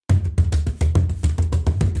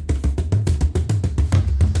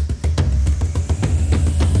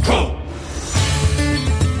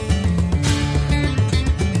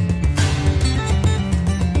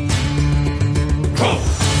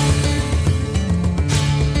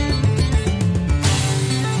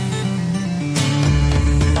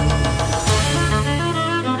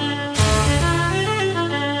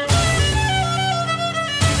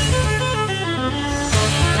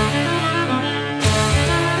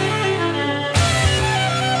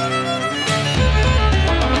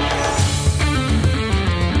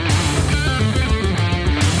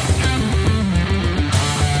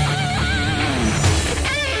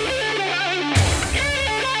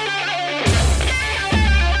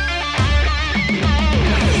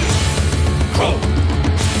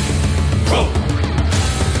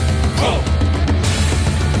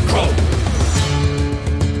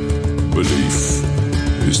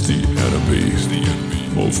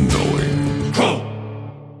knowing.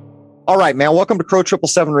 All right, man. Welcome to Crow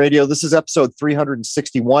 777 Radio. This is episode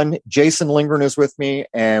 361. Jason Lindgren is with me,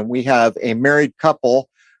 and we have a married couple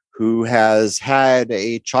who has had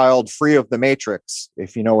a child free of the Matrix,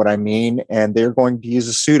 if you know what I mean, and they're going to use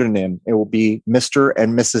a pseudonym. It will be Mr.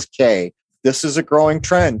 and Mrs. K. This is a growing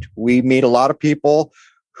trend. We meet a lot of people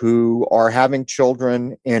who are having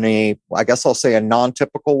children in a, I guess I'll say, a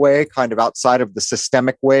non-typical way, kind of outside of the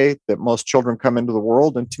systemic way that most children come into the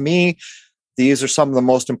world. And to me, these are some of the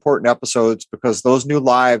most important episodes because those new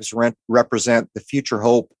lives represent the future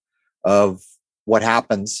hope of what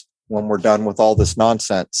happens when we're done with all this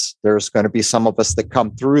nonsense. There's going to be some of us that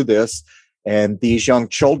come through this, and these young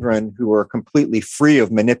children who are completely free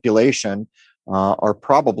of manipulation are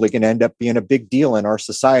probably going to end up being a big deal in our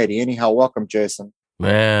society. Anyhow, welcome, Jason.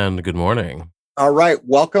 Man, good morning. All right.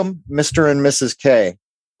 Welcome, Mr. and Mrs. K.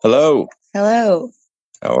 Hello. Hello.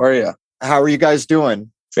 How are you? How are you guys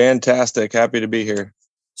doing? Fantastic. Happy to be here.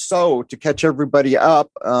 So to catch everybody up,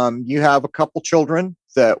 you have a couple children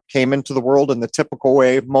that came into the world in the typical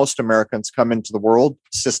way most Americans come into the world,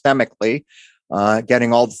 systemically,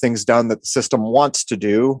 getting all the things done that the system wants to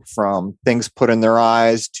do, from things put in their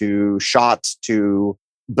eyes to shots to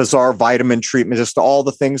bizarre vitamin treatment, just all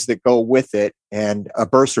the things that go with it, and a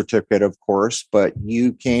birth certificate, of course. But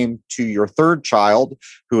you came to your third child,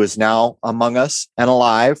 who is now among us and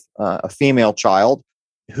alive, a female child,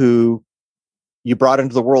 who you brought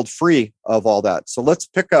into the world free of all that. So let's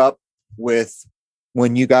pick up with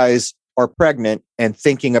when you guys are pregnant and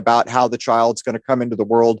thinking about how the child's going to come into the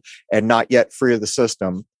world and not yet free of the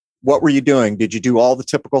system. What were you doing? Did you do all the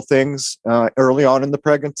typical things early on in the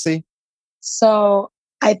pregnancy? So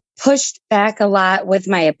I pushed back a lot with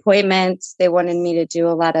my appointments. They wanted me to do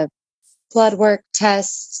a lot of blood work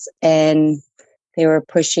tests, and they were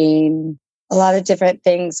pushing a lot of different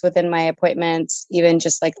things within my appointments, even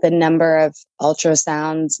just like the number of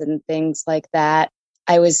ultrasounds and things like that.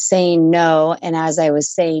 I was saying no. And as I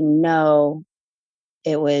was saying no,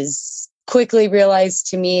 it was quickly realized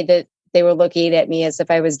to me that they were looking at me as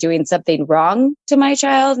if I was doing something wrong to my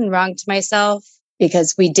child and wrong to myself,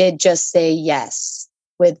 because we did just say yes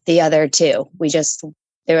with the other two.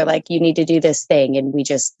 They were like, you need to do this thing. And we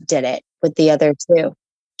just did it with the other two.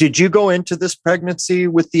 Did you go into this pregnancy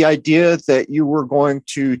with the idea that you were going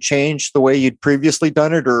to change the way you'd previously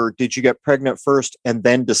done it, or did you get pregnant first and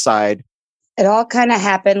then decide? It all kind of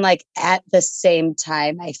happened like at the same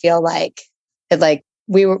time. I feel like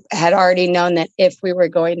had already known that if we were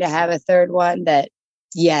going to have a third one, that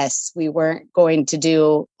yes, we weren't going to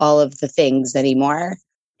do all of the things anymore.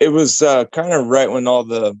 It was kind of right when all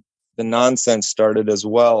the nonsense started as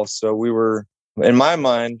well. So we were, in my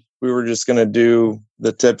mind, we were just going to do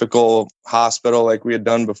the typical hospital like we had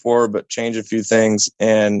done before, but change a few things.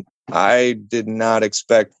 And I did not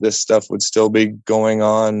expect this stuff would still be going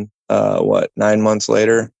on, 9 months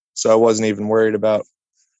later. So I wasn't even worried about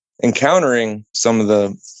encountering some of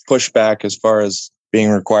the pushback as far as being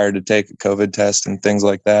required to take a COVID test and things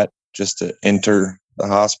like that just to enter the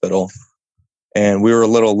hospital. And we were a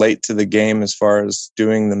little late to the game as far as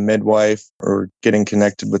doing the midwife or getting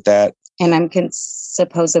connected with that. And I'm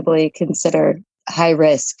supposedly considered high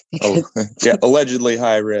risk. Because yeah, allegedly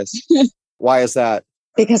high risk. Why is that?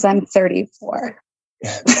 Because I'm 34.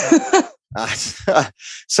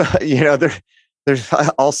 So, there's,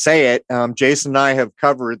 I'll say it. Jason and I have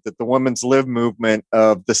covered that the women's lib movement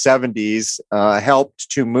of the 70s helped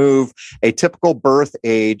to move a typical birth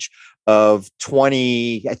age of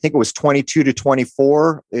 20, I think it was 22 to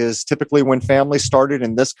 24 is typically when families started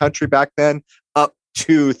in this country back then, up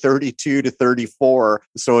to 32 to 34.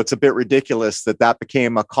 So it's a bit ridiculous that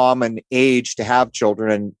became a common age to have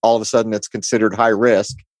children, and all of a sudden it's considered high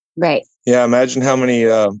risk. Right. Yeah. Imagine how many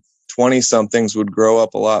 20-somethings would grow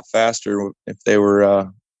up a lot faster if they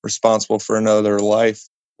were responsible for another life.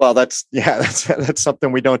 Well, that's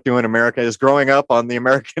something we don't do in America, is growing up on the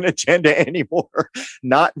American agenda anymore.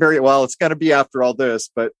 Not very well. It's going to be after all this.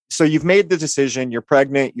 But so you've made the decision, you're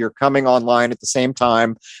pregnant, you're coming online at the same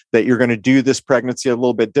time that you're going to do this pregnancy a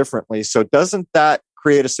little bit differently. So doesn't that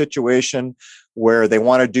create a situation where they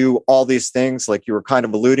want to do all these things like you were kind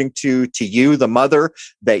of alluding to you, the mother,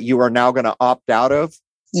 that you are now going to opt out of?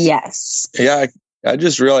 Yes. Yeah. I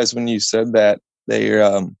just realized when you said that they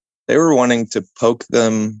were wanting to poke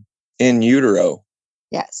them in utero.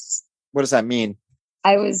 Yes. What does that mean?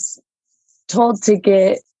 I was told to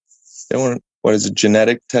get... They want, what is it,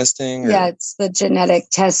 genetic testing? Yeah, it's the genetic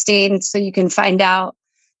testing. So you can find out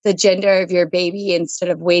the gender of your baby instead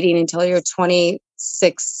of waiting until you're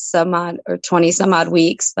 26 some odd or 20 some odd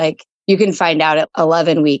weeks. Like you can find out at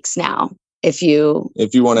 11 weeks now if you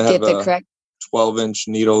want to have the correct 12-inch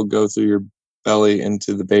needle go through your belly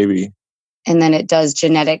into the baby. And then it does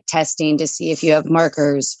genetic testing to see if you have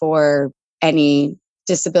markers for any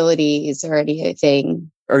disabilities or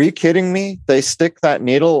anything. Are you kidding me? They stick that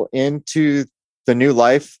needle into the new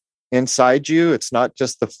life inside you. It's not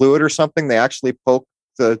just the fluid or something. They actually poke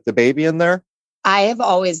the baby in there. I have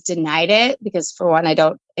always denied it because, for one, I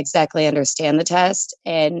don't exactly understand the test.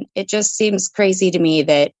 And it just seems crazy to me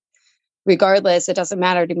that regardless, it doesn't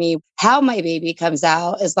matter to me how my baby comes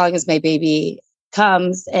out, as long as my baby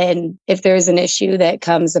comes. And if there's an issue that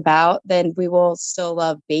comes about, then we will still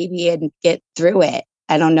love baby and get through it.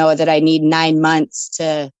 I don't know that I need 9 months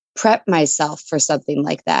to prep myself for something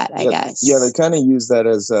like that, I guess. Yeah, they kind of use that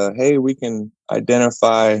as, hey, we can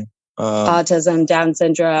identify autism, Down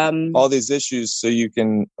syndrome, all these issues so you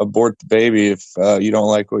can abort the baby if you don't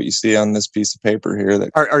like what you see on this piece of paper here.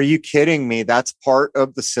 Are you kidding me? That's part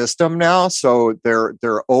of the system now. So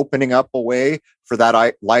they're opening up a way for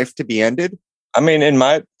that life to be ended. I mean, in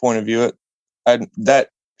my point of view, that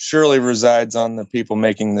surely resides on the people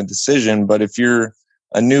making the decision. But if you're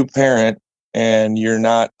a new parent and you're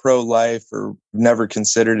not pro-life or never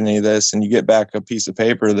considered any of this, and you get back a piece of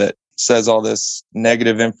paper that says all this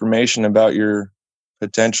negative information about your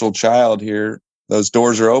potential child here, those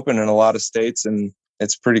doors are open in a lot of states, and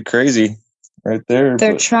it's pretty crazy right there.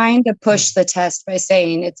 They're trying to push the test by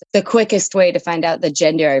saying it's the quickest way to find out the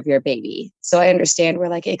gender of your baby. So I understand where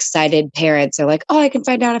like excited parents are like, oh, I can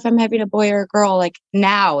find out if I'm having a boy or a girl like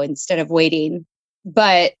now instead of waiting.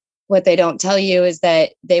 But what they don't tell you is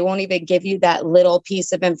that they won't even give you that little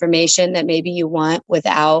piece of information that maybe you want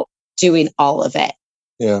without doing all of it.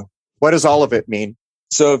 Yeah. What does all of it mean?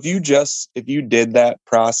 So if you did that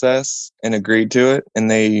process and agreed to it and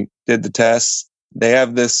they did the tests, they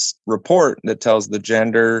have this report that tells the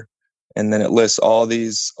gender, and then it lists all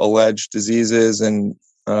these alleged diseases and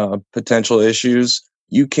potential issues.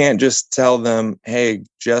 You can't just tell them, hey,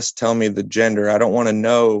 just tell me the gender. I don't want to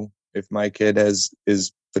know if my kid is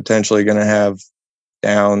potentially going to have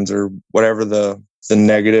Downs or whatever the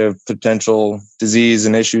negative potential disease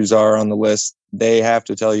and issues are on the list. They have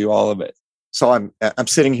to tell you all of it. So I'm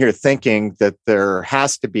sitting here thinking that there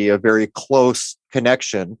has to be a very close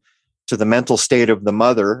connection to the mental state of the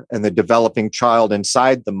mother and the developing child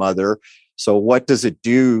inside the mother. So what does it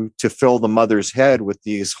do to fill the mother's head with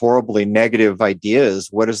these horribly negative ideas?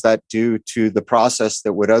 What does that do to the process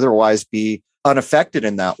that would otherwise be unaffected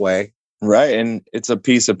in that way? Right. And it's a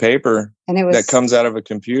piece of paper that comes out of a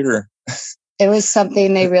computer. It was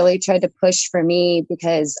something they really tried to push for me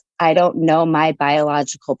because I don't know my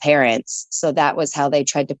biological parents. So that was how they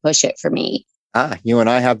tried to push it for me. You and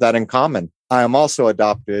I have that in common. I am also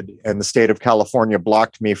adopted, and the state of California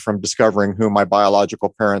blocked me from discovering who my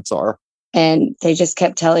biological parents are. And they just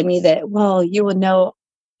kept telling me that, well, you will know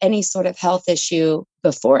any sort of health issue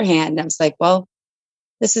beforehand. And I was like, well,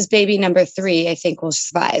 this is baby number 3. I think we'll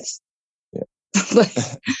survive. Yeah.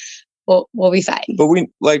 We'll be fine. But we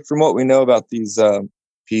from what we know about these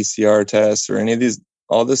PCR tests or any of these,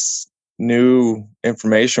 all this new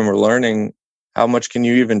information we're learning, how much can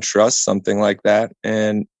you even trust something like that?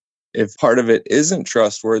 And if part of it isn't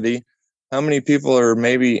trustworthy, how many people are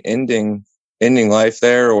maybe ending life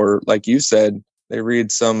there? Or like you said, they read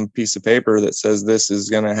some piece of paper that says this is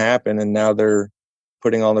going to happen, and now they're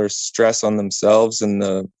putting all their stress on themselves and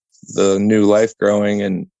the new life growing,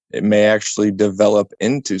 and it may actually develop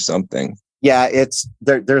into something. Yeah,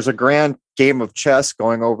 there's a grand game of chess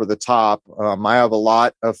going over the top. I have a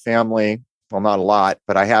lot of family, well, not a lot,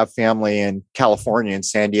 but I have family in California and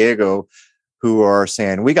San Diego who are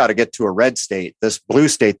saying, we got to get to a red state. This blue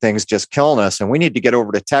state thing's just killing us, and we need to get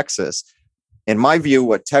over to Texas. In my view,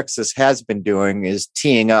 what Texas has been doing is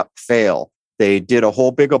teeing up fail. They did a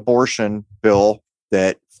whole big abortion bill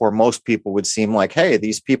that for most people would seem like, hey,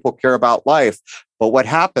 these people care about life. But what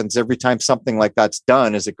happens every time something like that's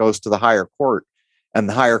done is it goes to the higher court, and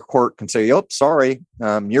the higher court can say, oh, sorry,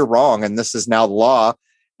 you're wrong. And this is now the law.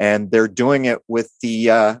 And they're doing it with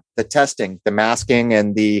the testing, the masking,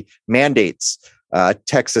 and the mandates.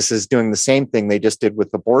 Texas is doing the same thing they just did with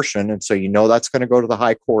abortion. And so that's going to go to the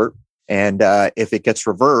high court. And if it gets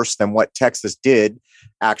reversed, then what Texas did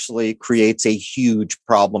actually creates a huge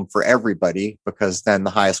problem for everybody, because then the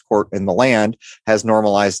highest court in the land has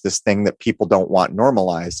normalized this thing that people don't want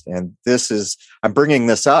normalized. And I'm bringing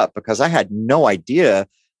this up because I had no idea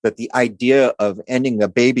that the idea of ending a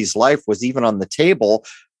baby's life was even on the table,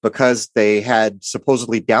 because they had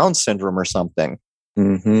supposedly Down syndrome or something.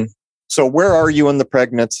 Mm-hmm. So where are you in the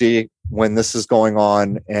pregnancy when this is going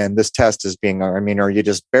on and this test is being, are you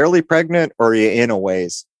just barely pregnant, or are you in a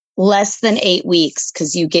ways? less than 8 weeks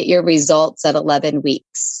because you get your results at 11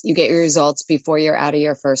 weeks. You get your results before you're out of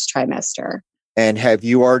your first trimester. And have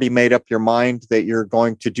you already made up your mind that you're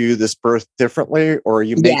going to do this birth differently, or are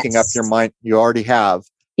you making up your mind? You already have.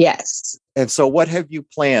 Yes. And so what have you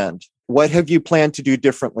planned? What have you planned to do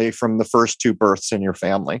differently from the first 2 births in your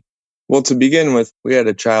family? Well, to begin with, we had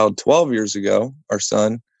a child 12 years ago, our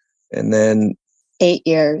son, and then 8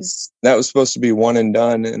 years. That was supposed to be one and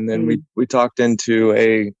done. And then we talked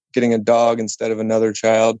into getting a dog instead of another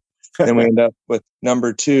child. Then we end up with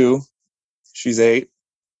number 2. She's 8.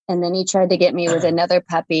 And then he tried to get me with another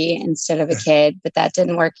puppy instead of a kid, but that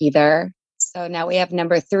didn't work either. So now we have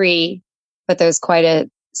number 3, but there's quite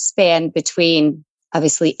a span between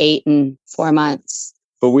obviously 8 and 4 months.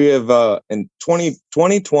 But we have, in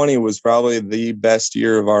 2020 was probably the best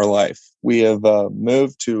year of our life. We have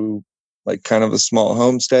moved to like kind of a small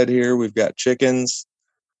homestead here. We've got chickens.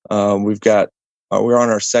 We're on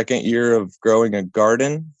our 2nd year of growing a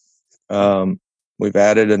garden. We've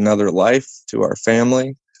added another life to our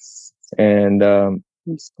family, and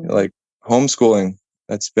like homeschooling.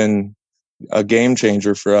 That's been a game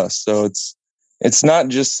changer for us. So it's not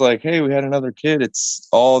just like, hey, we had another kid. It's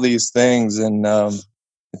all these things, and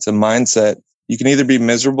it's a mindset. You can either be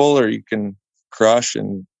miserable or you can crush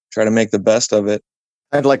and try to make the best of it.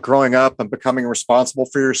 And like growing up and becoming responsible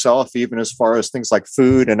for yourself, even as far as things like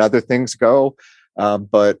food and other things go.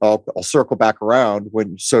 But I'll circle back around.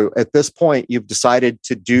 So at this point, you've decided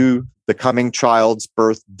to do the coming child's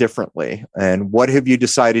birth differently. And what have you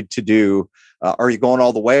decided to do? Are you going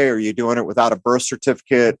all the way? Are you doing it without a birth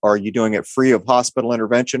certificate? Are you doing it free of hospital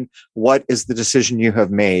intervention? What is the decision you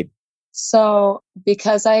have made? So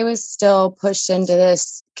because I was still pushed into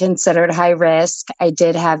this considered high risk, I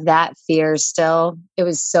did have that fear still. It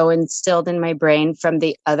was so instilled in my brain from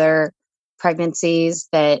the other pregnancies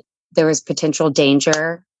that there was potential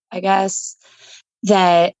danger, I guess,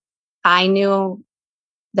 that I knew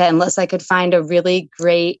that unless I could find a really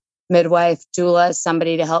great midwife, doula,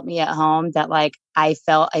 somebody to help me at home, that like I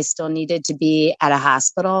felt I still needed to be at a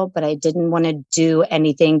hospital, but I didn't want to do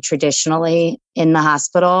anything traditionally in the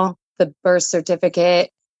hospital. The birth certificate,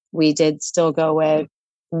 we did still go with.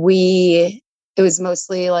 It was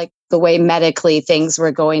mostly like the way medically things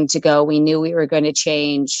were going to go. We knew we were going to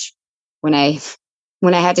change when I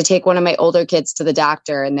had to take one of my older kids to the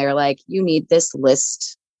doctor and they're like, you need this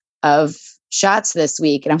list of shots this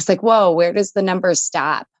week. And I was like, whoa, where does the number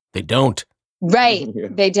stop? They don't. Right. Yeah.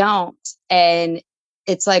 They don't. And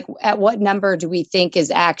it's like, at what number do we think is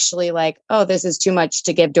actually like, oh, this is too much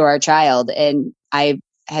to give to our child? And I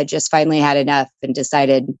had just finally had enough and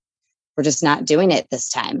decided we're just not doing it this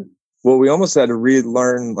time. Well, we almost had to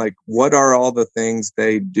relearn, like, what are all the things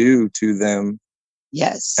they do to them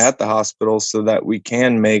Yes. at the hospital so that we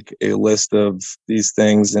can make a list of these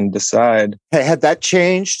things and decide. Had that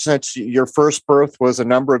changed since your first birth was a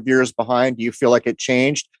number of years behind? Do you feel like it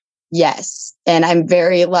changed? Yes. And I'm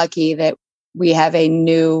very lucky that we have a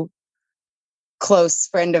new close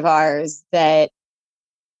friend of ours that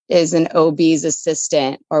is an OB's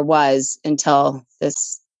assistant, or was until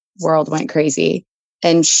this world went crazy.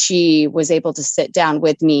 And she was able to sit down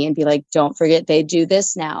with me and be like, don't forget they do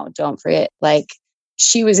this now. Don't forget. Like,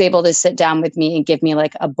 she was able to sit down with me and give me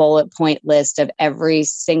like a bullet point list of every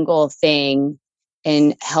single thing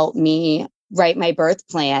and help me write my birth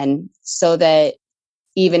plan so that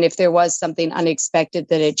even if there was something unexpected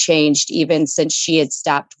that had changed, even since she had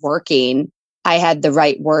stopped working, I had the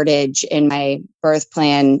right wordage in my birth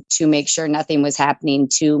plan to make sure nothing was happening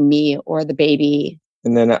to me or the baby.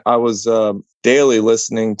 And then I was daily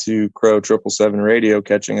listening to Crow 777 radio,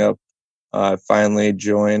 catching up. I finally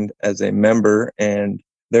joined as a member, and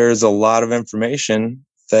there's a lot of information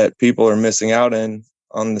that people are missing out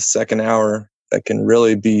on the second hour that can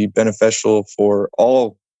really be beneficial for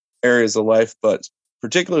all areas of life, but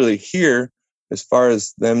particularly here, as far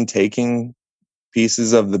as them taking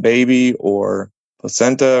pieces of the baby or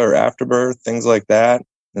placenta or afterbirth, things like that.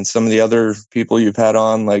 And some of the other people you've had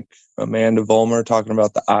on, like Amanda Vollmer, talking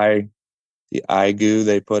about the eye goo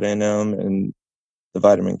they put in them and the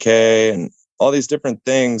vitamin K and all these different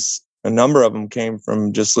things. A number of them came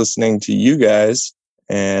from just listening to you guys,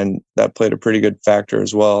 and that played a pretty good factor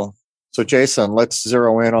as well. So Jason, let's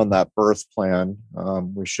zero in on that birth plan.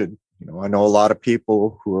 We should, I know a lot of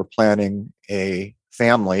people who are planning a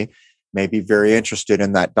family may be very interested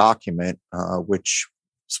in that document, which,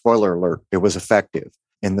 spoiler alert, it was effective.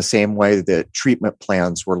 In the same way that treatment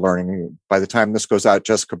plans were learning. By the time this goes out,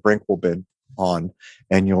 Jessica Brink will be on,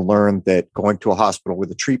 and you'll learn that going to a hospital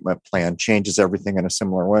with a treatment plan changes everything in a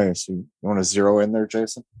similar way. So you want to zero in there,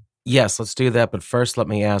 Jason? Yes, let's do that. But first, let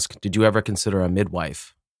me ask, did you ever consider a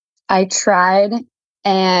midwife? I tried,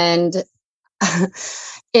 and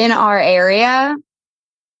in our area,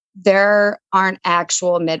 there aren't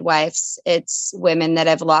actual midwives. It's women that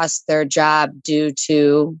have lost their job due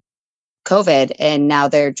to COVID, and now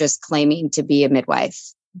they're just claiming to be a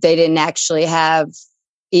midwife. They didn't actually have,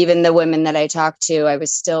 even the women that I talked to, I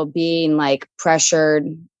was still being like pressured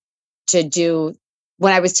to do.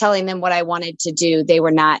 When I was telling them what I wanted to do, they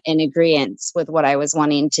were not in agreement with what I was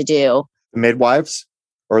wanting to do. Midwives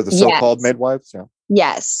or the so-called midwives? Yeah.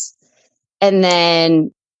 Yes. And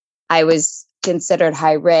then I was considered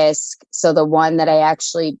high risk. So the one that I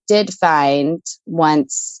actually did find,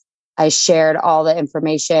 once I shared all the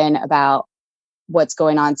information about what's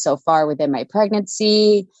going on so far within my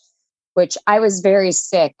pregnancy, which I was very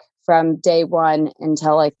sick from day one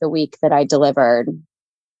until like the week that I delivered.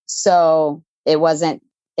 So it wasn't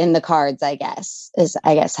in the cards, I guess, is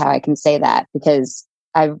how I can say that, because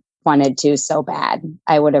I wanted to so bad.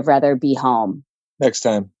 I would have rather be home. Next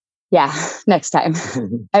time. Yeah, next time.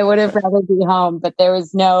 I would have rather be home, but there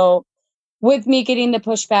was no, with me getting the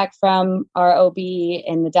pushback from our OB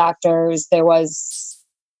and the doctors,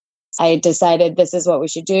 I decided this is what we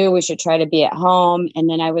should do. We should try to be at home. And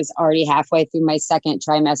then I was already halfway through my second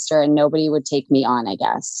trimester and nobody would take me on, I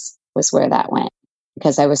guess, was where that went,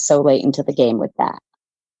 because I was so late into the game with that.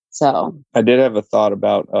 So I did have a thought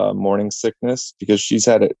about morning sickness, because she's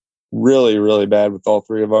had it really, really bad with all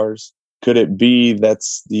three of ours. Could it be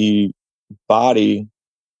that's the body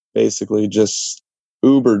basically just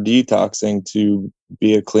uber detoxing to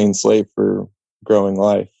be a clean slate for growing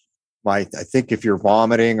life? I think if you're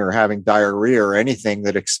vomiting or having diarrhea or anything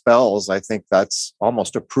that expels, I think that's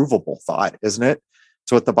almost a provable thought, isn't it?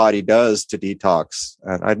 It's what the body does to detox.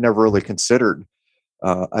 And I'd never really considered,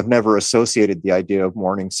 I've never associated the idea of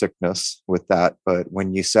morning sickness with that. But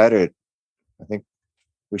when you said it, I think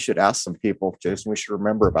we should ask some people, Jason, we should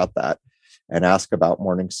remember about that and ask about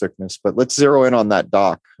morning sickness. But let's zero in on that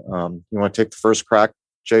doc. You want to take the first crack,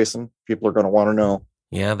 Jason? People are going to want to know.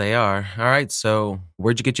 Yeah, they are. All right. So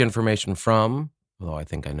where'd you get your information from? Although I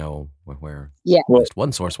think I know where at least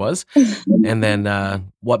one source was. And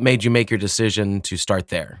then what made you make your decision to start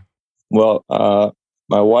there? Well,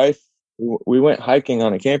 my wife, we went hiking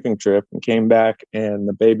on a camping trip and came back and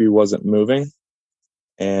the baby wasn't moving.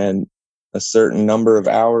 And a certain number of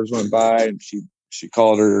hours went by and she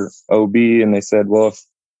called her OB and they said, well,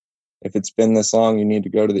 if it's been this long, you need to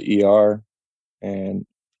go to the ER. And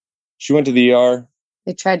she went to the ER.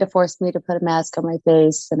 They tried to force me to put a mask on my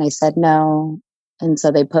face and I said no. And so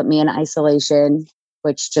they put me in isolation,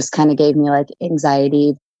 which just kind of gave me like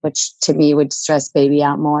anxiety, which to me would stress baby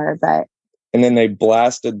out more. And then they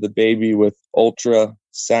blasted the baby with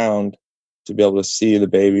ultrasound to be able to see the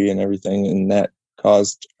baby and everything. And that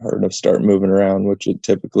caused her to start moving around, which it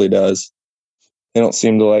typically does. They don't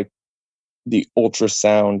seem to like the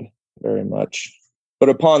ultrasound very much. But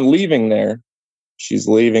upon leaving there, she's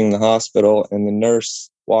leaving the hospital and the nurse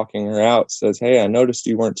walking her out says, hey, I noticed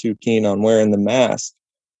you weren't too keen on wearing the mask.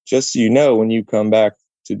 Just so you know, when you come back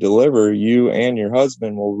to deliver, you and your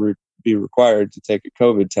husband will be required to take a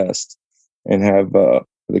COVID test and have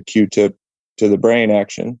the Q-tip to the brain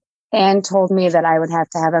action. And told me that I would have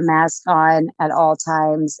to have a mask on at all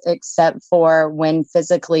times, except for when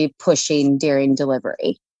physically pushing during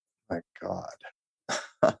delivery. My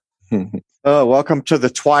God. Oh, welcome to the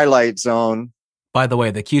Twilight Zone. By the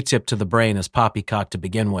way, the Q-tip to the brain is poppycock to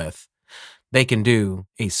begin with. They can do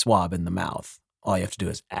a swab in the mouth. All you have to do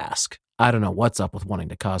is ask. I don't know what's up with wanting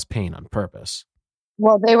to cause pain on purpose.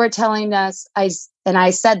 Well, they were telling us, I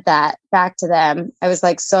said that back to them. I was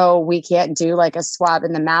like, so we can't do like a swab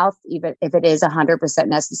in the mouth, even if it is 100%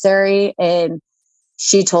 necessary. And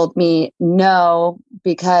she told me no,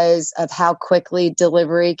 because of how quickly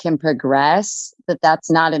delivery can progress, that's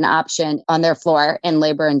not an option on their floor in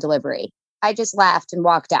labor and delivery. I just laughed and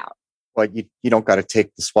walked out. Like you don't got to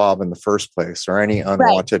take the swab in the first place or any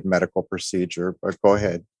unwanted medical procedure, but go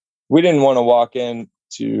ahead. We didn't want to walk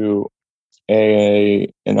into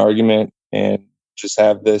an argument and just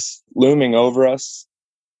have this looming over us.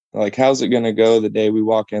 Like, how's it going to go the day we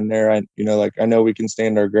walk in there? I know we can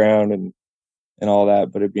stand our ground and all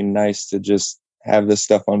that, but it'd be nice to just have this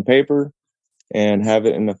stuff on paper and have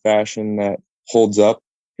it in a fashion that holds up.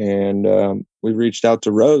 And we reached out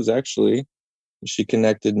to Rose, actually. She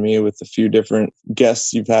connected me with a few different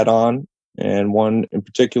guests you've had on, and one in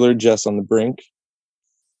particular, Jess on the Brink,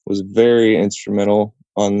 was very instrumental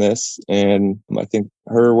on this. And I think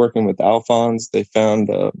her working with Alphonse, they found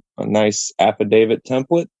a nice affidavit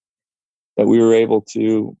template that we were able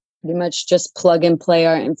to pretty much just plug and play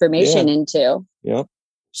our information into. Yep.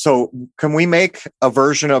 So can we make a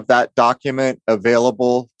version of that document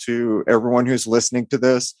available to everyone who's listening to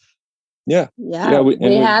this? Yeah.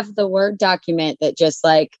 We have the Word document that just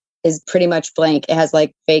like is pretty much blank. It has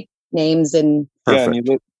like fake names and perfect.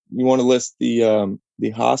 Yeah, and you want to list the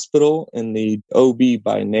hospital and the OB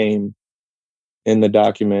by name in the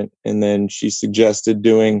document. And then she suggested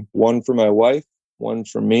doing one for my wife, one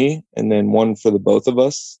for me, and then one for the both of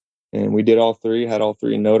us. And we did all three, had all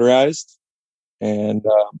three notarized. And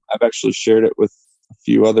I've actually shared it with a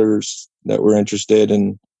few others that were interested.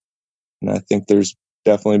 And I think there's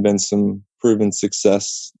definitely been some proven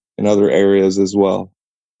success in other areas as well.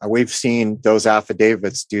 We've seen those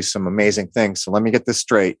affidavits do some amazing things. So let me get this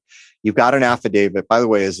straight. You've got an affidavit. By the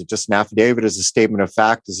way, is it just an affidavit? Is it a statement of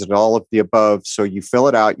fact? Is it all of the above? So you fill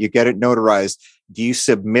it out, you get it notarized. Do you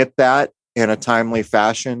submit that in a timely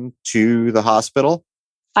fashion to the hospital?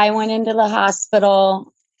 I went into the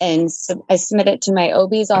hospital and I submitted it to my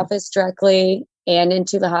OB's office directly and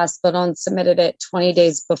into the hospital and submitted it 20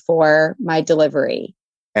 days before my delivery.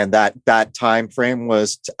 And that time frame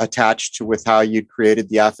was attached to with how you created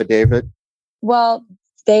the affidavit? Well,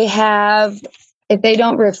 they have, if they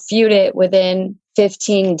don't refute it within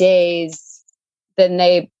 15 days, then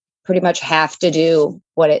they pretty much have to do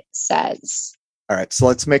what it says. All right. So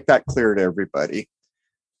let's make that clear to everybody.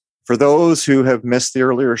 For those who have missed the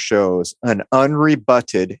earlier shows, an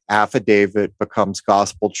unrebutted affidavit becomes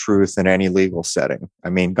gospel truth in any legal setting. I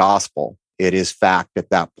mean, gospel. It is fact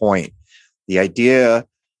at that point. The idea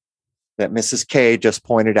that Mrs. K just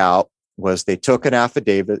pointed out was they took an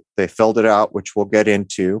affidavit, they filled it out, which we'll get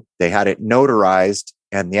into. They had it notarized,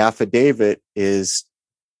 and the affidavit is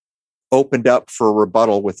opened up for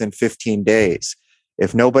rebuttal within 15 days.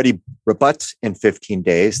 If nobody rebuts in 15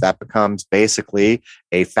 days, that becomes basically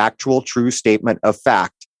a factual, true statement of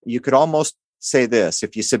fact. You could almost say this: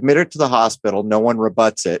 if you submit it to the hospital, no one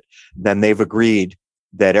rebuts it, then they've agreed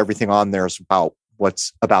that everything on there is about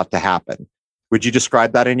what's about to happen. Would you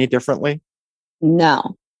describe that any differently?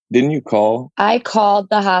 No. Didn't you call? I called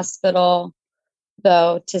the hospital,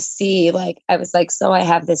 though, to see, I was like, so I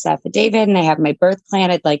have this affidavit and I have my birth plan.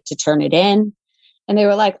 I'd like to turn it in. And they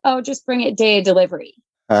were like, oh, just bring it day of delivery.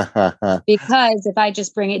 Because if I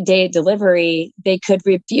just bring it day of delivery, they could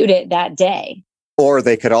refute it that day. Or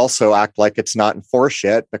they could also act like it's not in force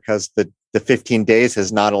yet because the 15 days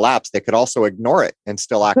has not elapsed. They could also ignore it and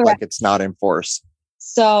still act like it's not in force.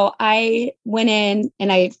 So I went in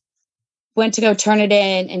and I went to go turn it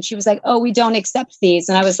in, and she was like, oh, we don't accept these.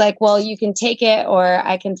 And I was like, well, you can take it or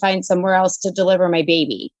I can find somewhere else to deliver my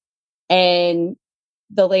baby. And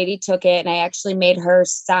the lady took it, and I actually made her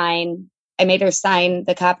sign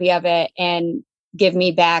the copy of it and give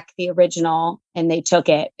me back the original. And they took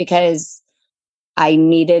it because I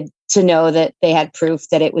needed to know that they had proof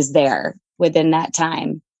that it was there within that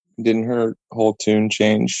time. Didn't her whole tune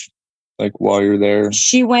change while you're there?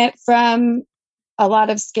 She went from a lot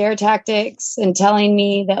of scare tactics and telling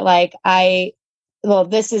me that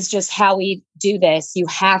this is just how we do this. You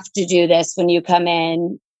have to do this when you come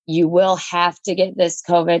in. You will have to get this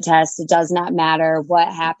COVID test. It does not matter what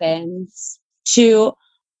happens. To,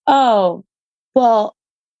 oh, well,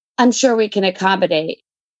 I'm sure we can accommodate.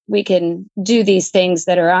 We can do these things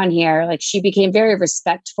that are on here. She became very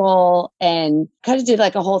respectful and kind of did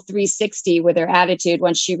a whole 360 with her attitude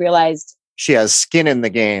once she realized she has skin in the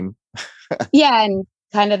game. Yeah. And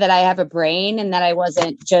kind of that I have a brain and that I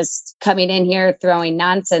wasn't just coming in here throwing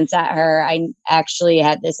nonsense at her. I actually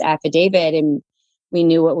had this affidavit and we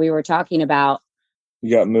knew what we were talking about.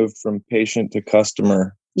 You got moved from patient to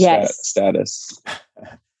customer status.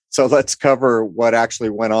 So let's cover what actually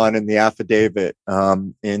went on in the affidavit.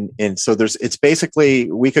 So it's basically,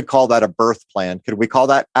 we could call that a birth plan. Could we call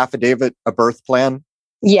that affidavit a birth plan?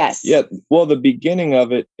 Yes. Yeah. Well, the beginning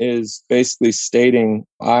of it is basically stating,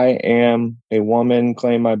 I am a woman,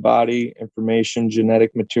 claim my body, information,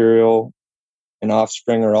 genetic material, and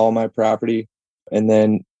offspring are all my property. And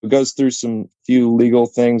then it goes through some few legal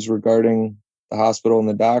things regarding the hospital and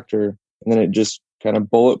the doctor. And then it just kind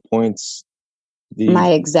of bullet points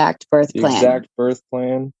my exact birth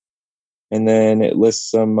plan. And then it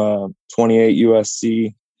lists some 28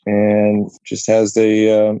 USC and just has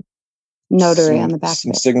the notary on the back.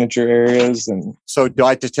 Some signature areas. And so do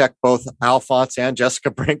I detect both Alphonse and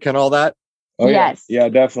Jessica Brink and all that? Oh, yes. Yeah,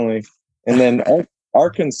 definitely. And then our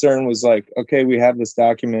concern was okay, we have this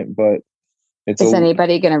document, but is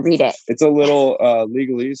anybody going to read it? It's a little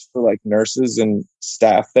legalese for nurses and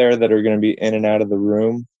staff there that are going to be in and out of the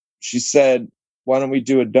room. She said, why don't we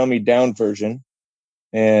do a dummy down version?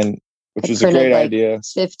 And which was a great idea.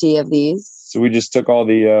 50 of these. So we just took all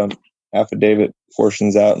the affidavit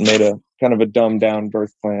portions out and made a kind of a dumbed down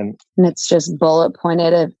birth plan. And it's just bullet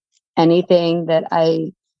pointed of anything that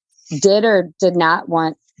I did or did not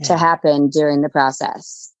want to happen during the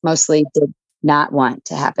process. Mostly did not want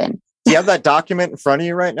to happen. Do you have that document in front of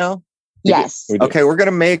you right now? Yes. Okay, we're going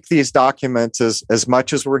to make these documents as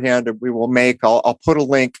much as we're handed. We will make. I'll put a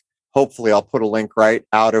link. Hopefully, I'll put a link right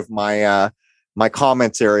out of my my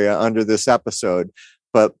comments area under this episode.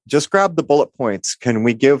 But just grab the bullet points. Can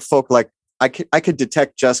we give folk like I could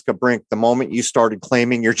detect Jessica Brink the moment you started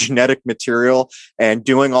claiming your genetic material and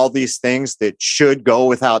doing all these things that should go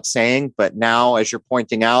without saying, but now, as you're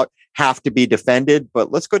pointing out, have to be defended.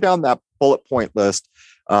 But let's go down that bullet point list.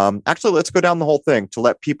 Actually, let's go down the whole thing to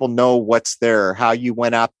let people know what's there, how you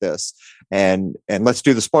went at this, and let's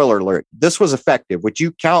do the spoiler alert. This was effective. Would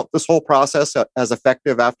you count this whole process as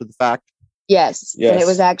effective after the fact? Yes. And it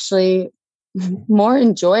was actually more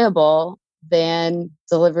enjoyable than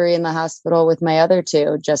delivery in the hospital with my other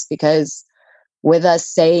two, just because with us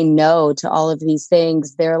saying no to all of these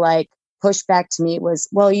things, they're like, pushback to me was,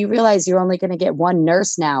 well, you realize you're only going to get one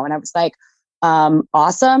nurse now. And I was like,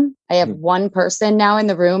 awesome. I have one person now in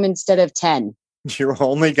the room instead of 10. You're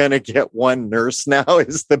only going to get one nurse now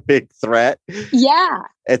is the big threat. Yeah.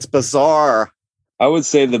 It's bizarre. I would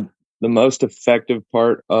say the most effective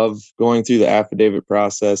part of going through the affidavit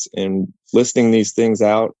process and listing these things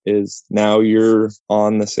out is now you're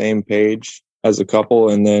on the same page as a couple.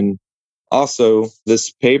 And then also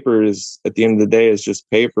this paper is, at the end of the day, is just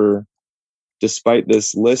paper. Despite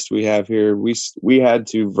this list we have here, we had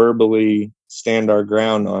to verbally stand our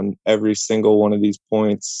ground on every single one of these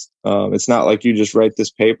points. It's not like you just write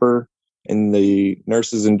this paper and the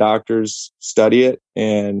nurses and doctors study it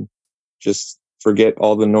and just forget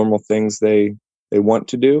all the normal things they want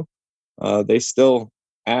to do. They still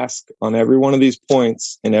ask on every one of these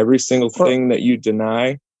points, and every single thing that you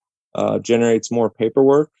deny generates more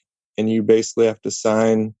paperwork, and you basically have to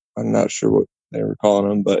sign. I'm not sure what they were calling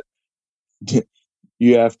them, but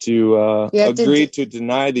you have to agree to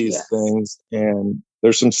deny these things. And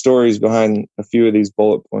there's some stories behind a few of these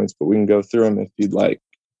bullet points, but we can go through them if you'd like.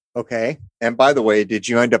 Okay. And by the way, did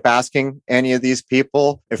you end up asking any of these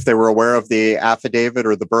people if they were aware of the affidavit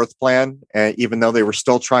or the birth plan, even though they were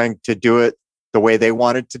still trying to do it the way they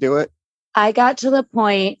wanted to do it? I got to the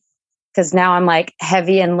point, because now I'm like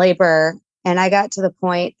heavy in labor, and I got to the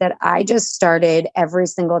point that I just started every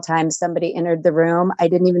single time somebody entered the room. I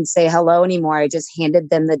didn't even say hello anymore. I just handed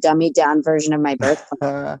them the dummy down version of my birth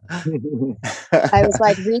plan. I was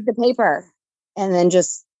like, read the paper, and then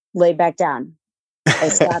just lay back down. I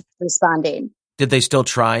stopped responding. Did they still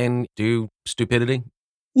try and do stupidity?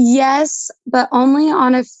 Yes, but only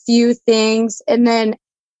on a few things. And then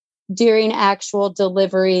during actual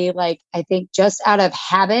delivery, like I think just out of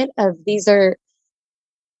habit of there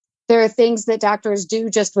are things that doctors do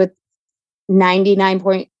just with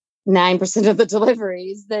 99.9% of the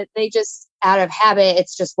deliveries that they just out of habit,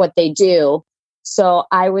 it's just what they do. So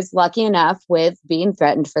I was lucky enough with being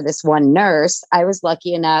threatened for this one nurse. I was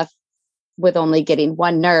lucky enough with only getting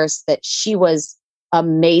one nurse that she was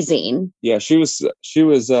amazing. Yeah, she was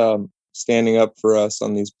standing up for us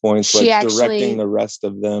on these points, directing the rest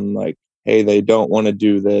of them, like, hey, they don't want to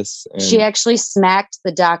do this. And she actually smacked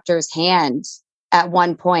the doctor's hand at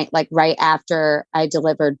one point, like right after I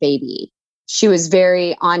delivered baby. She was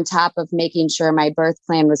very on top of making sure my birth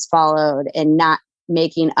plan was followed and not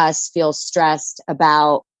making us feel stressed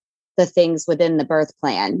about the things within the birth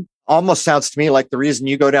plan. Almost sounds to me like the reason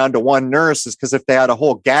you go down to one nurse is because if they had a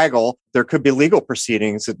whole gaggle, there could be legal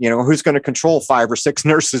proceedings. You know, who's going to control 5 or 6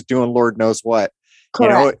 nurses doing Lord knows what?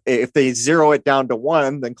 Correct. You know, if they zero it down to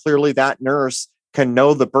one, then clearly that nurse can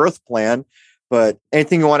know the birth plan. But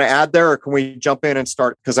anything you want to add there, or can we jump in and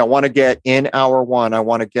start? Because I want to get in hour one, I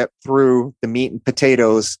want to get through the meat and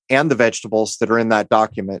potatoes and the vegetables that are in that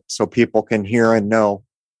document so people can hear and know.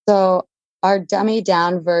 So our dummy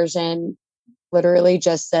down version literally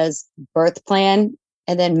just says birth plan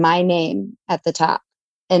and then my name at the top.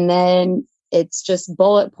 And then it's just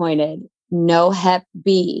bullet pointed, no Hep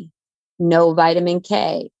B, no vitamin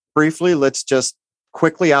K. Briefly, let's just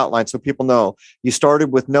quickly outline so people know. You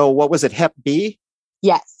started with what was it, Hep B?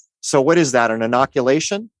 Yes. So what is that, an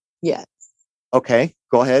inoculation? Yes. Okay,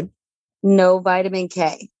 go ahead. No vitamin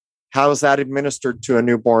K. How is that administered to a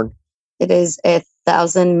newborn? It is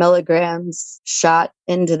 1,000 milligrams shot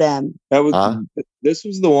into them. This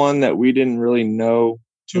was the one that we didn't really know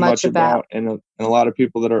too much about. And a lot of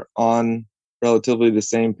people that are on relatively the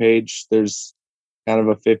same page, there's kind of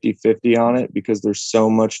a 50-50 on it because there's so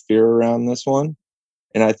much fear around this one.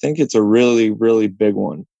 And I think it's a really, really big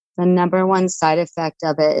one. The number one side effect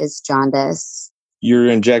of it is jaundice. you're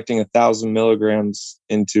injecting 1,000 milligrams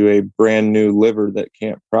into a brand new liver that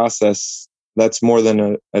can't process. That's more than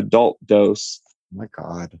an adult dose. Oh my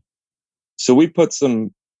God. So we put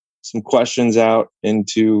some questions out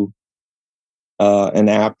into an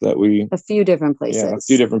app that a few different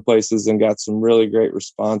places, and got some really great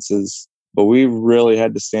responses. But we really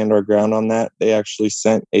had to stand our ground on that. They actually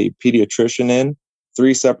sent a pediatrician in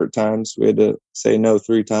 3 separate times. We had to say no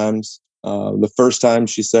 3 times. The first time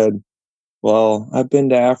she said, well, I've been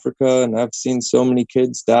to Africa and I've seen so many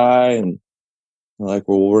kids die. And we're like,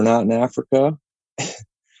 well, we're not in Africa.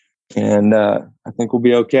 And I think we'll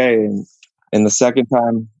be okay. And the second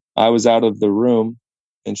time I was out of the room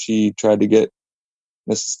and she tried to get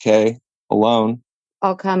Mrs. K alone.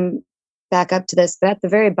 I'll come back up to this, but at the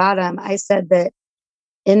very bottom, I said that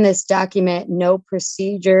in this document, no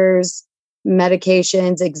procedures,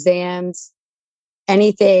 medications, exams,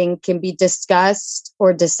 anything can be discussed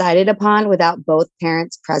or decided upon without both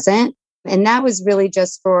parents present. And that was really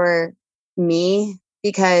just for me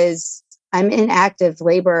because I'm in active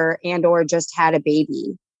labor and or just had a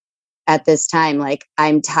baby at this time. Like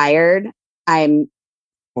I'm tired. Well,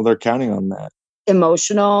 they're counting on that.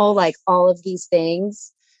 Emotional, like all of these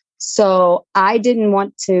things. So I didn't even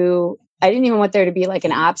want there to be like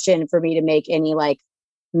an option for me to make any like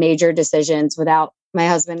major decisions without my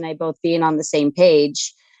husband and I both being on the same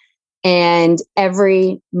page. And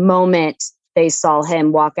every moment they saw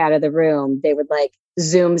him walk out of the room, they would like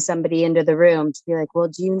Zoom somebody into the room to be like, well,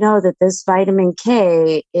 do you know that this vitamin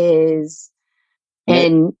K is...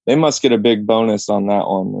 And they must get a big bonus on that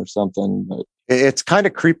one or something. But it's kind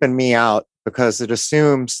of creeping me out because it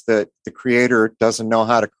assumes that the creator doesn't know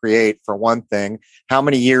how to create, for one thing. How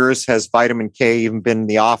many years has vitamin K even been in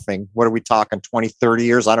the offing? What are we talking, 20, 30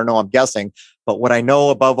 years? I don't know, I'm guessing. But what I know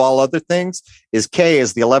above all other things is K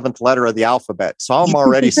is the 11th letter of the alphabet. So I'm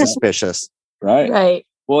already suspicious. Right.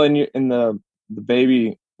 Well, and the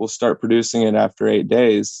baby will start producing it after 8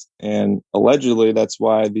 days. And allegedly, that's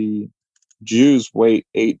why the Jews wait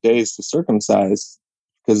 8 days to circumcise,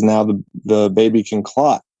 because now the baby can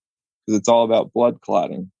clot. Because it's all about blood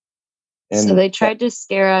clotting. And so they tried to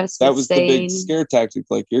scare us. That was the big scare tactic.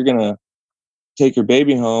 Like, you're going to take your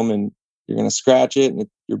baby home and you're going to scratch it and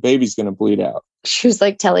your baby's going to bleed out. She was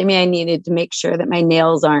like telling me I needed to make sure that my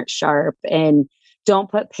nails aren't sharp and don't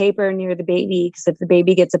put paper near the baby because if the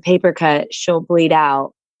baby gets a paper cut, she'll bleed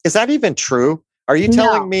out. Is that even true? Are you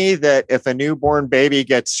telling me that if a newborn baby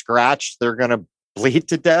gets scratched, they're going to bleed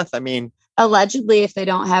to death? I mean... Allegedly, if they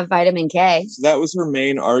don't have vitamin K. So that was her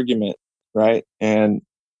main argument, right? And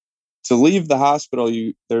to leave the hospital,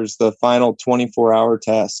 there's the final 24-hour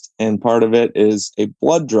test, and part of it is a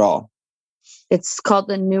blood draw. It's called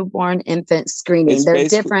the newborn infant screening. They're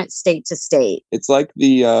different state to state. It's like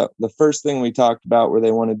the first thing we talked about, where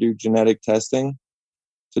they want to do genetic testing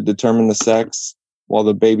to determine the sex while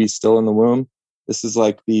the baby's still in the womb. This is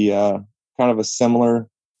like the kind of a similar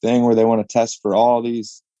thing where they want to test for all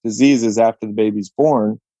these diseases after the baby's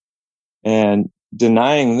born, and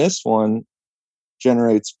denying this one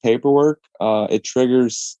generates paperwork. It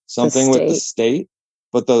triggers something with the state.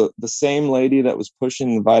 But the same lady that was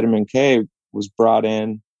pushing the vitamin K was brought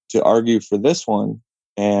in to argue for this one.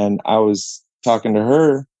 And I was talking to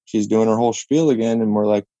her. She's doing her whole spiel again. And we're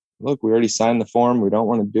like, look, we already signed the form. We don't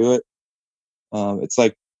want to do it. It's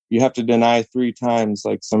like you have to deny 3 times,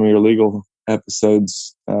 like some of your legal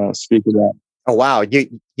episodes speak of that. Oh, wow.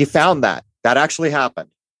 You found that. That actually happened.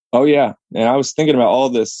 Oh, yeah. And I was thinking about all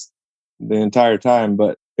this the entire time,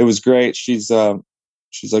 but it was great. She's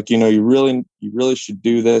like, you really should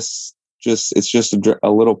do this. It's just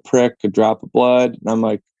a little prick, a drop of blood. And I'm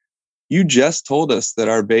like, you just told us that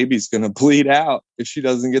our baby's going to bleed out if she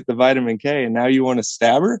doesn't get the vitamin K. And now you want to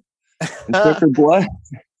stab her and take her blood?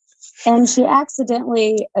 And she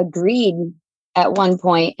accidentally agreed at one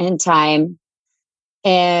point in time.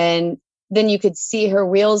 And then you could see her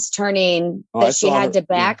wheels turning, that she had to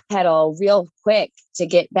backpedal real quick to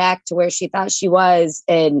get back to where she thought she was.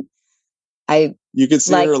 And you could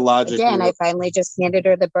see her logic. Again, I finally just handed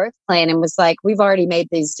her the birth plan and was like, we've already made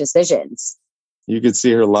these decisions. You could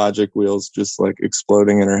see her logic wheels just like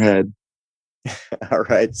exploding in her head. All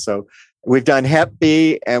right. So we've done Hep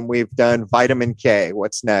B and we've done vitamin K.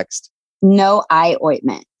 What's next? No eye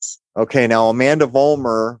ointment. Okay, now Amanda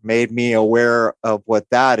Vollmer made me aware of what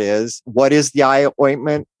that is. What is the eye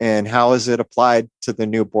ointment and how is it applied to the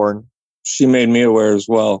newborn? She made me aware as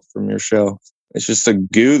well from your show. It's just a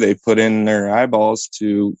goo they put in their eyeballs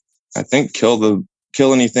to, I think, kill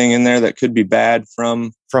anything in there that could be bad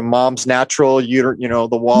from Mom's Natural, the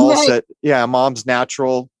walls that, Mom's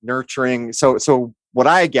Natural nurturing. So what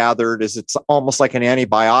I gathered is it's almost like an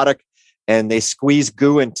antibiotic and they squeeze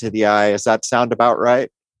goo into the eye. Does that sound about right?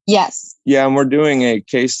 Yes. Yeah, and we're doing a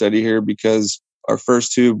case study here because our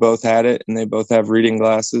first two both had it and they both have reading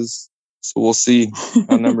glasses. So we'll see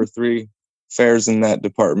how number 3 fares in that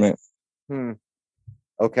department.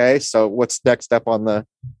 Okay, so what's next step on the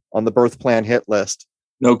birth plan hit list?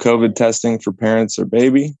 No COVID testing for parents or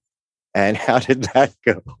baby. And how did that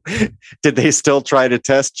go? Did they still try to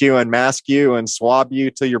test you and mask you and swab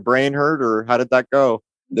you till your brain hurt, or how did that go?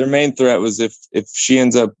 Their main threat was if she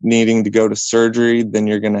ends up needing to go to surgery, then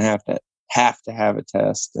you're going to have to have a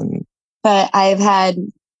test. But I've had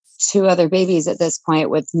 2 other babies at this point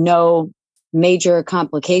with no major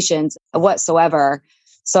complications whatsoever.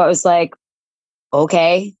 So it was like,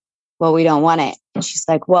 okay, well, we don't want it. And she's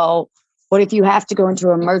like, well, what if you have to go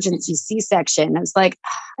into an emergency C-section? I was like,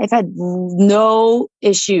 I've had no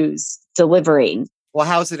issues delivering. Well,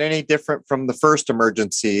 how's it any different from the first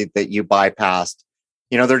emergency that you bypassed?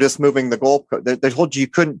 They're just moving the goalpost. They told you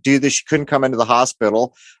couldn't do this. You couldn't come into the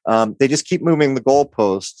hospital. They just keep moving the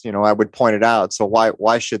goalposts. I would point it out. So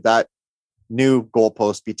why should that new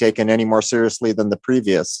goalpost be taken any more seriously than the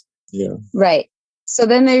previous? Yeah. Right. So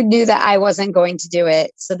then they knew that I wasn't going to do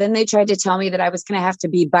it. So then they tried to tell me that I was going to have to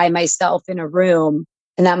be by myself in a room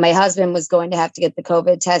and that my husband was going to have to get the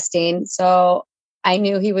COVID testing. So I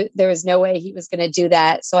knew there was no way he was going to do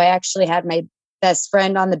that. So I actually had my best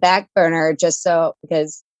friend on the back burner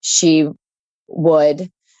because she would.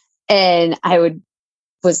 And I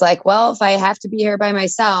was like, well, if I have to be here by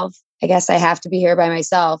myself, I guess I have to be here by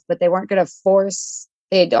myself. But they weren't going to force,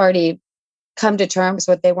 they'd already come to terms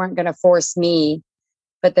with they weren't going to force me.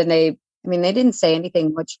 But then they didn't say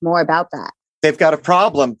anything much more about that. They've got a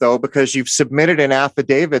problem, though, because you've submitted an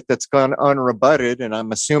affidavit that's gone unrebutted. And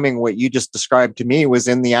I'm assuming what you just described to me was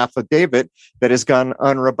in the affidavit that has gone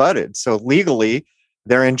unrebutted. So legally,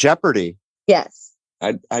 they're in jeopardy. Yes.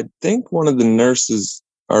 I think one of the nurses,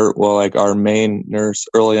 our main nurse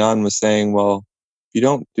early on was saying, well, if you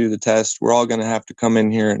don't do the test, we're all going to have to come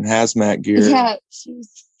in here in hazmat gear. Yeah.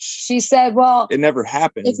 She said, well, it never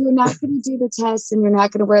happened. If you're not going to do the test and you're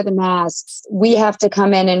not going to wear the masks, we have to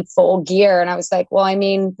come in full gear. And I was like, well,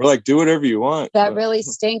 we're like, do whatever you want. That really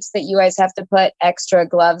stinks that you guys have to put extra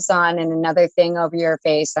gloves on and another thing over your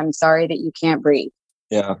face. I'm sorry that you can't breathe.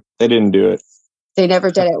 Yeah, they didn't do it. They never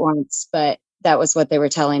did it once, but that was what they were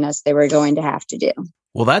telling us they were going to have to do.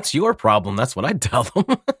 Well, that's your problem. That's what I'd tell them.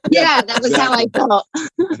 Yeah, that was how I felt.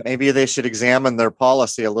 Maybe they should examine their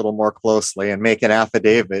policy a little more closely and make an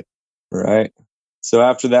affidavit. Right. So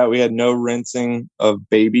after that, we had no rinsing of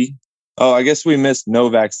baby. Oh, I guess we missed no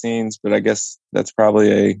vaccines, but I guess that's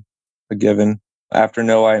probably a given. After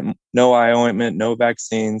no eye ointment, no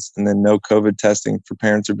vaccines, and then no COVID testing for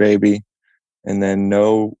parents or baby, and then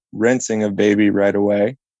no rinsing of baby right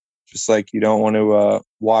away. Just like you don't want to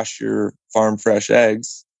wash your farm fresh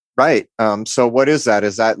eggs. Right. So what is that?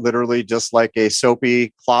 Is that literally just like a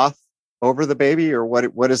soapy cloth over the baby, or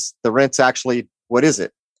what is the rinse actually? What is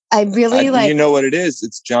it? I really you know what it is?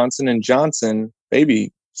 It's Johnson & Johnson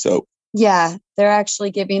baby soap. Yeah. They're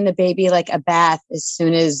actually giving the baby like a bath as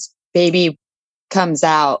soon as baby comes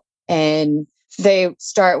out, and they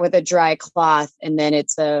start with a dry cloth and then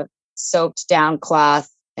it's a soaked down cloth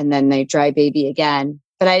and then they dry baby again.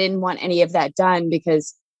 But I didn't want any of that done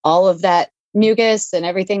because all of that mucus and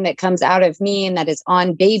everything that comes out of me and that is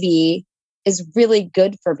on baby is really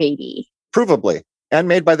good for baby. Provably. And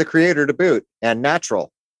made by the creator to boot, and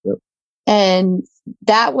natural. Yep. And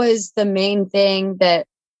that was the main thing that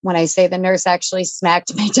when I say the nurse actually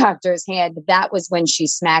smacked my doctor's hand, that was when she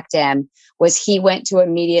smacked him, was he went to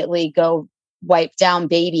immediately go wipe down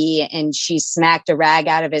baby and she smacked a rag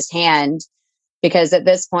out of his hand. Because at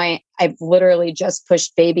this point, I've literally just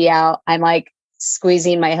pushed baby out. I'm like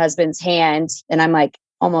squeezing my husband's hand and I'm like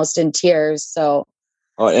almost in tears. So,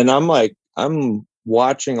 and I'm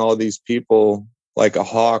watching all these people like a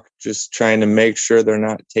hawk, just trying to make sure they're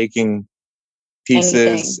not taking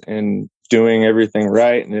pieces and doing everything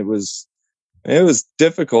right. And it was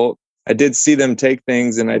difficult. I did see them take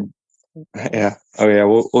things and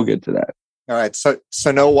we'll get to that. All right. So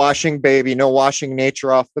no washing baby, no washing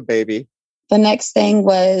nature off the baby. The next thing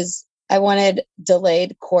was I wanted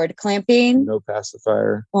delayed cord clamping. No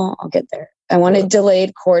pacifier. Well, I'll get there. I wanted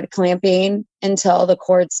delayed cord clamping until the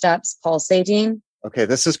cord stops pulsating. Okay,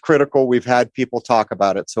 this is critical. We've had people talk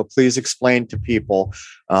about it. So please explain to people.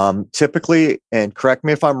 Typically, and correct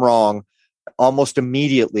me if I'm wrong, almost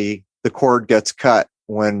immediately the cord gets cut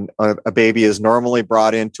when a baby is normally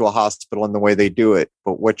brought into a hospital in the way they do it.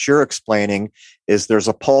 But what you're explaining is there's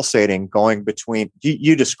a pulsating going between,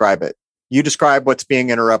 you describe it. You describe what's being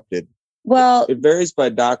interrupted. Well, it varies by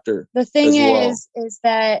doctor. The thing is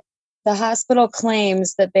that The hospital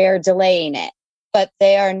claims that they are delaying it, but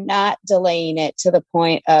they are not delaying it to the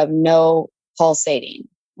point of no pulsating.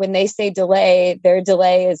 When they say delay, their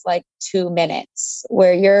delay is like 2 minutes,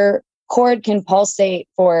 where your cord can pulsate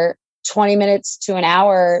for 20 minutes to an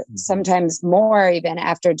hour, sometimes more even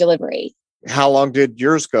after delivery. How long did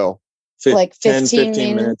yours go? Like 15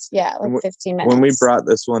 minutes. Yeah, like 15 minutes. When we brought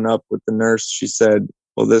this one up with the nurse, she said,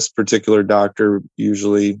 well, this particular doctor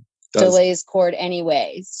usually delays cord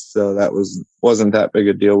anyways. So that wasn't that big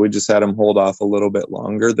a deal. We just had him hold off a little bit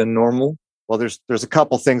longer than normal. Well, there's a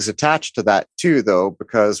couple things attached to that too, though,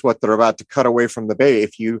 because what they're about to cut away from the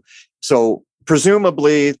baby. So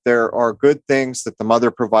presumably there are good things that the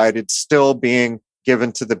mother provided still being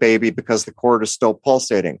given to the baby because the cord is still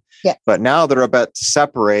pulsating. Yeah. But now they're about to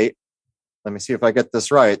separate. Let me see if I get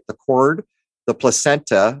this right. The cord, the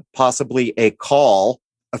placenta, possibly a caul.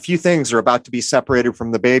 A few things are about to be separated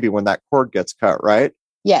from the baby when that cord gets cut, right?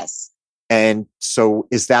 Yes. And so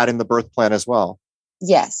is that in the birth plan as well?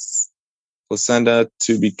 Yes. Placenta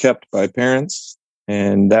to be kept by parents.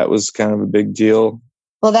 And that was kind of a big deal.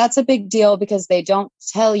 Well, that's a big deal because they don't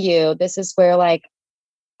tell you. This is where I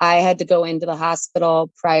had to go into the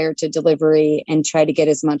hospital prior to delivery and try to get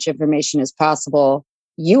as much information as possible.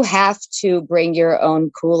 You have to bring your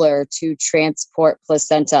own cooler to transport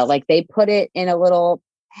placenta. They put it in a little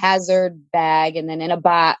hazard bag and then in a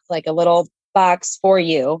box, like a little box for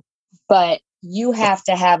you. But you have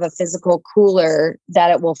to have a physical cooler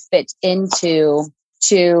that it will fit into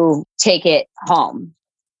to take it home.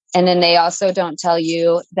 And then they also don't tell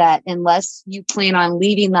you that unless you plan on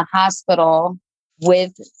leaving the hospital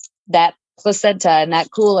with that placenta and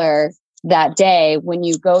that cooler that day, when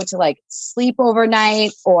you go to sleep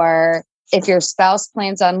overnight, or if your spouse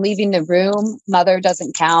plans on leaving the room, mother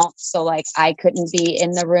doesn't count. So I couldn't be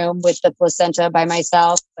in the room with the placenta by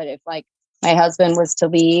myself. But if my husband was to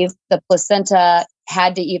leave, the placenta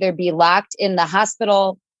had to either be locked in the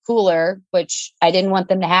hospital cooler, which I didn't want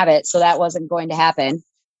them to have it. So that wasn't going to happen.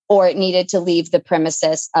 Or it needed to leave the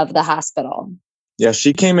premises of the hospital. Yeah,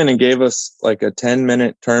 she came in and gave us a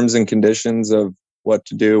 10-minute terms and conditions of what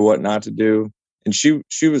to do, what not to do. And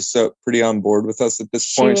she was so pretty on board with us at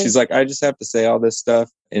this point. She's like, I just have to say all this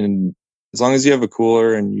stuff. And as long as you have a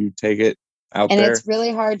cooler and you take it out there. And it's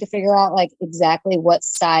really hard to figure out exactly what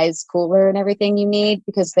size cooler and everything you need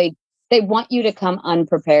because they want you to come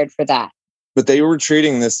unprepared for that. But they were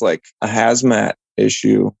treating this like a hazmat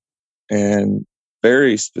issue and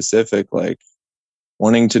very specific,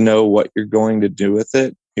 wanting to know what you're going to do with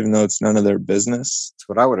it, even though it's none of their business. That's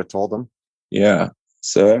what I would have told them. Yeah.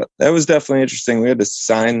 So that was definitely interesting. We had to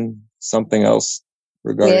sign something else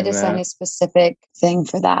regarding that. We had to sign a specific thing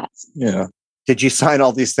for that. Yeah. Did you sign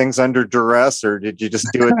all these things under duress or did you just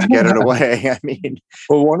do it to get it away? I mean,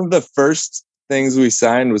 well, one of the first things we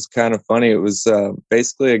signed was kind of funny. It was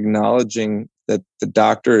basically acknowledging that the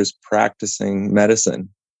doctor is practicing medicine.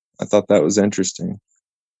 I thought that was interesting.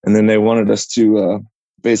 And then they wanted us to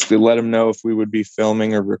basically let them know if we would be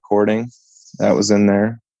filming or recording. That was in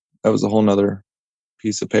there. That was a whole nother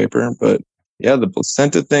piece of paper. But yeah, the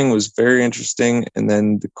placenta thing was very interesting. And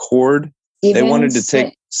then the cord, they wanted to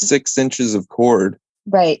take 6 inches of cord.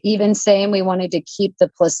 Right. Even saying we wanted to keep the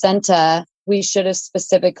placenta, we should have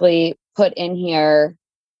specifically put in here.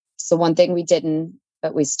 So one thing we didn't,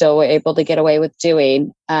 but we still were able to get away with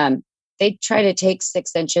doing. They try to take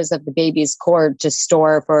 6 inches of the baby's cord to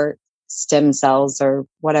store for stem cells or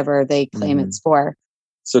whatever they claim it's for.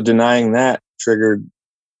 So denying that triggered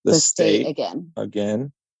the state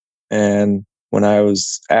again. And when I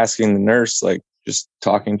was asking the nurse, just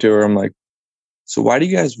talking to her, I'm like, so why do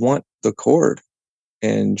you guys want the cord?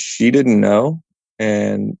 And she didn't know.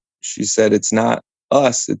 And she said, it's not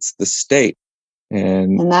us, it's the state.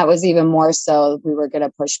 And that was even more so. We were going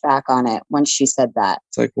to push back on it when she said that.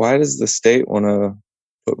 It's why does the state want to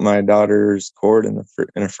put my daughter's cord in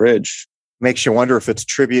a fridge? Makes you wonder if it's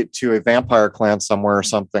tribute to a vampire clan somewhere or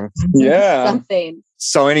something. Yeah. Something.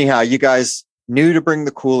 So anyhow, you guys knew to bring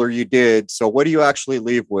the cooler. You did. So what do you actually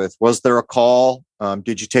leave with? Was there a caul?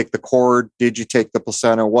 Did you take the cord? Did you take the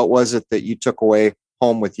placenta? What was it that you took away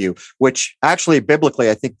home with you? Which actually, biblically,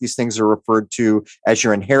 I think these things are referred to as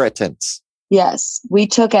your inheritance. Yes, we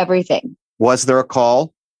took everything. Was there a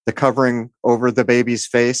caul? The covering over the baby's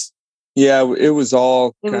face? Yeah, it was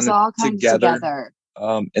all kind of together.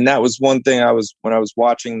 And that was one thing when I was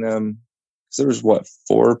watching them, there was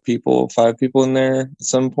 5 people in there at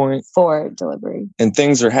some point. 4 delivery. And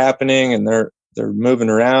things are happening and they're moving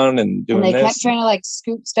around and doing this. And they kept trying to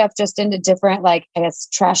scoop stuff just into different, I guess,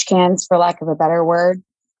 trash cans, for lack of a better word.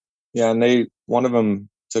 Yeah, and one of them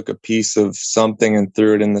took a piece of something and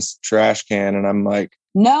threw it in this trash can. And I'm like,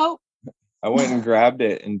 no, I went and grabbed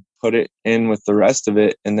it and put it in with the rest of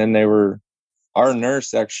it. And then our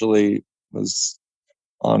nurse actually was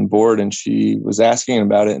on board and she was asking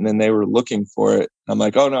about it. And then they were looking for it. I'm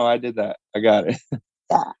like, oh no, I did that. I got it.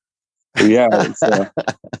 Yeah.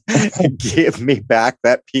 Give me back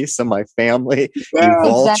that piece of my family. You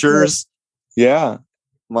vultures. Exactly. Yeah.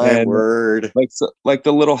 My word. Like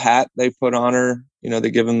the little hat they put on her,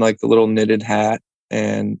 they give them like the little knitted hat,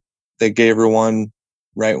 and they gave her one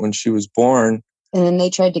right when she was born. And then they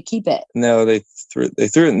tried to keep it. No, they threw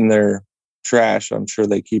it in their trash. I'm sure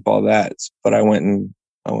they keep all that. But I went and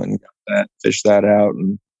got that, fished that out,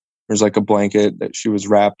 and there's like a blanket that she was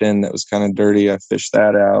wrapped in that was kind of dirty. I fished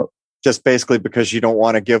that out. Just basically because you don't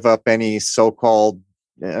want to give up any so-called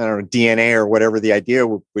DNA or whatever the idea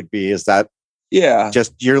would be. Is that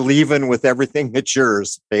just you're leaving with everything that's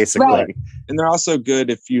yours, basically. Right. And they're also good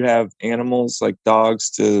if you have animals like dogs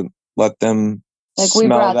to let them like we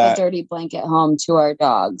brought the dirty blanket home to our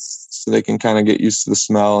dogs. So they can kind of get used to the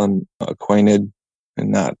smell and acquainted and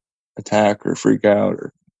not attack or freak out.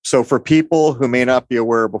 So for people who may not be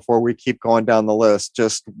aware, before we keep going down the list,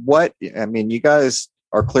 you guys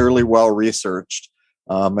are clearly well researched.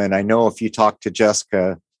 And I know if you talked to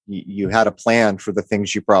Jessica, you had a plan for the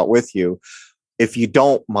things you brought with you. If you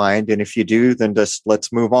don't mind, and if you do, then just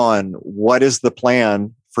let's move on. What is the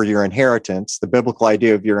plan for your inheritance, the biblical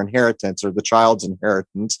idea of your inheritance or the child's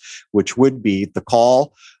inheritance, which would be the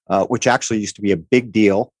call, which actually used to be a big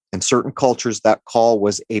deal. In certain cultures, that call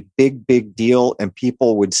was a big, big deal, and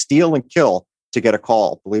people would steal and kill to get a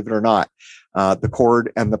call, believe it or not. The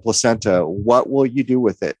cord and the placenta. What will you do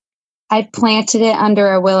with it? I planted it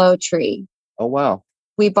under a willow tree. Oh, wow.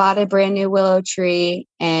 We bought a brand new willow tree,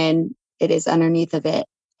 and it is underneath of it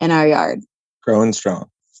in our yard. Growing strong.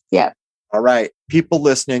 Yeah. All right. People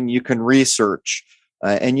listening, you can research,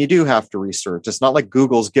 and you do have to research. It's not like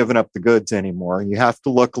Google's giving up the goods anymore. You have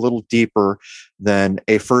to look a little deeper than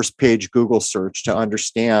a first page Google search to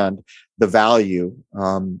understand the value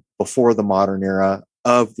before the modern era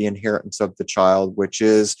of the inheritance of the child, which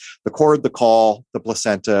is the cord, the call, the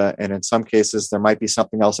placenta, and in some cases, there might be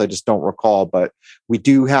something else I just don't recall, but we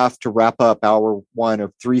do have to wrap up hour 1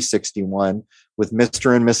 of 361 with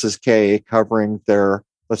Mr. and Mrs. K covering their,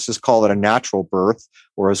 let's just call it a natural birth,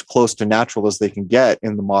 or as close to natural as they can get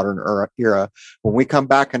in the modern era. When we come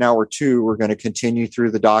back in hour 2, we're going to continue through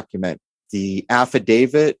the document, the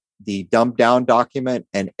affidavit, the dumbed down document,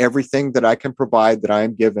 and everything that I can provide that I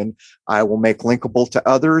am given, I will make linkable to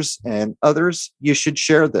others, and others, you should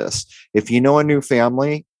share this. If you know a new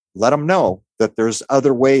family, let them know that there's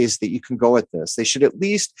other ways that you can go at this. They should at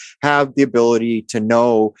least have the ability to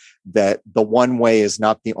know that the one way is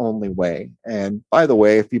not the only way. And by the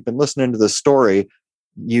way, if you've been listening to this story,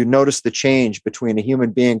 you notice the change between a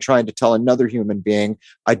human being trying to tell another human being,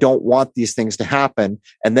 I don't want these things to happen.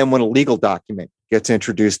 And then when a legal document gets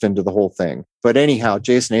introduced into the whole thing. But anyhow,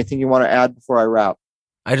 Jason, anything you want to add before I wrap?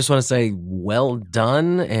 I just want to say well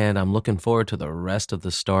done, and I'm looking forward to the rest of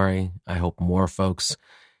the story. I hope more folks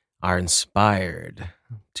are inspired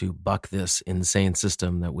to buck this insane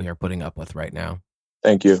system that we are putting up with right now.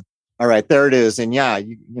 Thank you. All right, there it is. And yeah,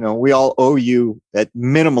 we all owe you at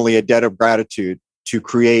minimally a debt of gratitude to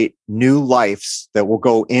create new lives that will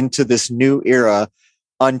go into this new era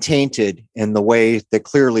untainted in the way that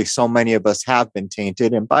clearly so many of us have been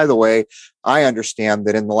tainted. And by the way, I understand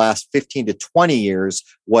that in the last 15 to 20 years,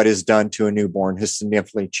 what is done to a newborn has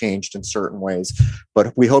significantly changed in certain ways.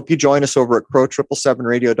 But we hope you join us over at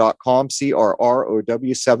crow777radio.com,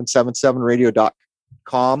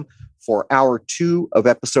 CRROW777radio.com for hour 2 of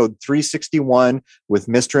episode 361 with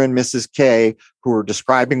Mr. and Mrs. K, who are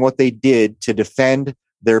describing what they did to defend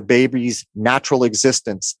their baby's natural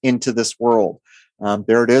existence into this world.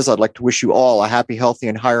 There it is. I'd like to wish you all a happy, healthy,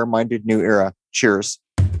 and higher-minded new era. Cheers.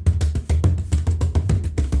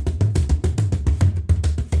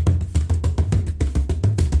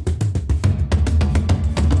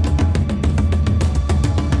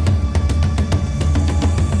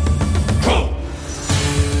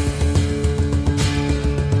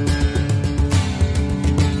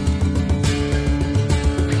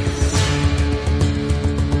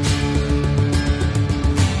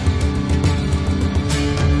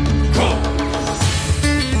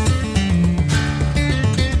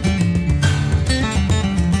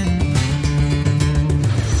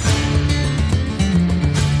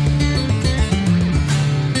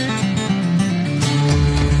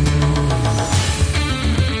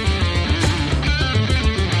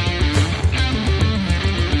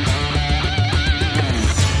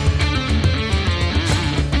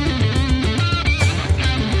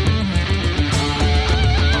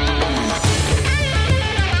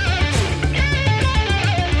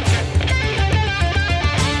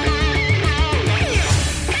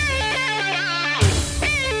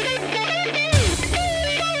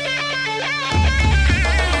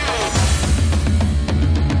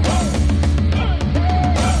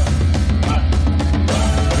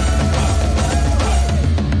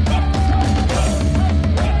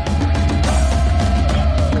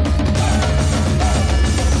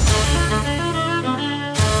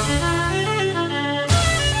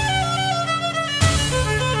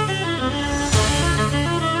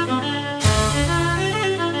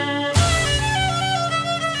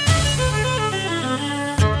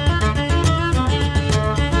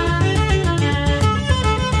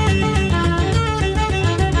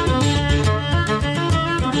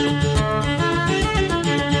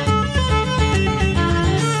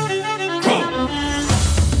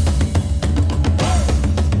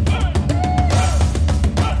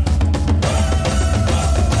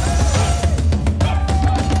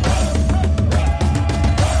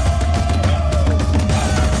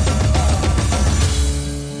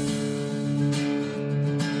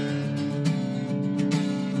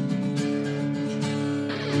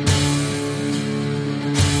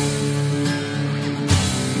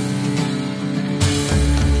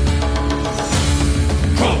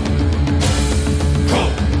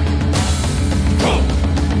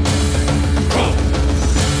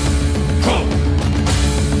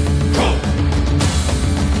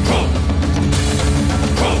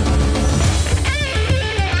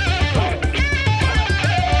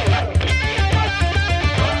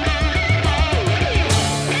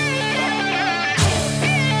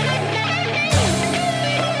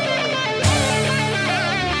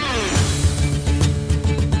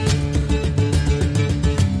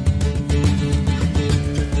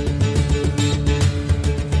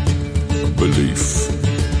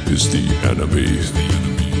 the enemy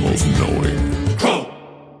of knowing.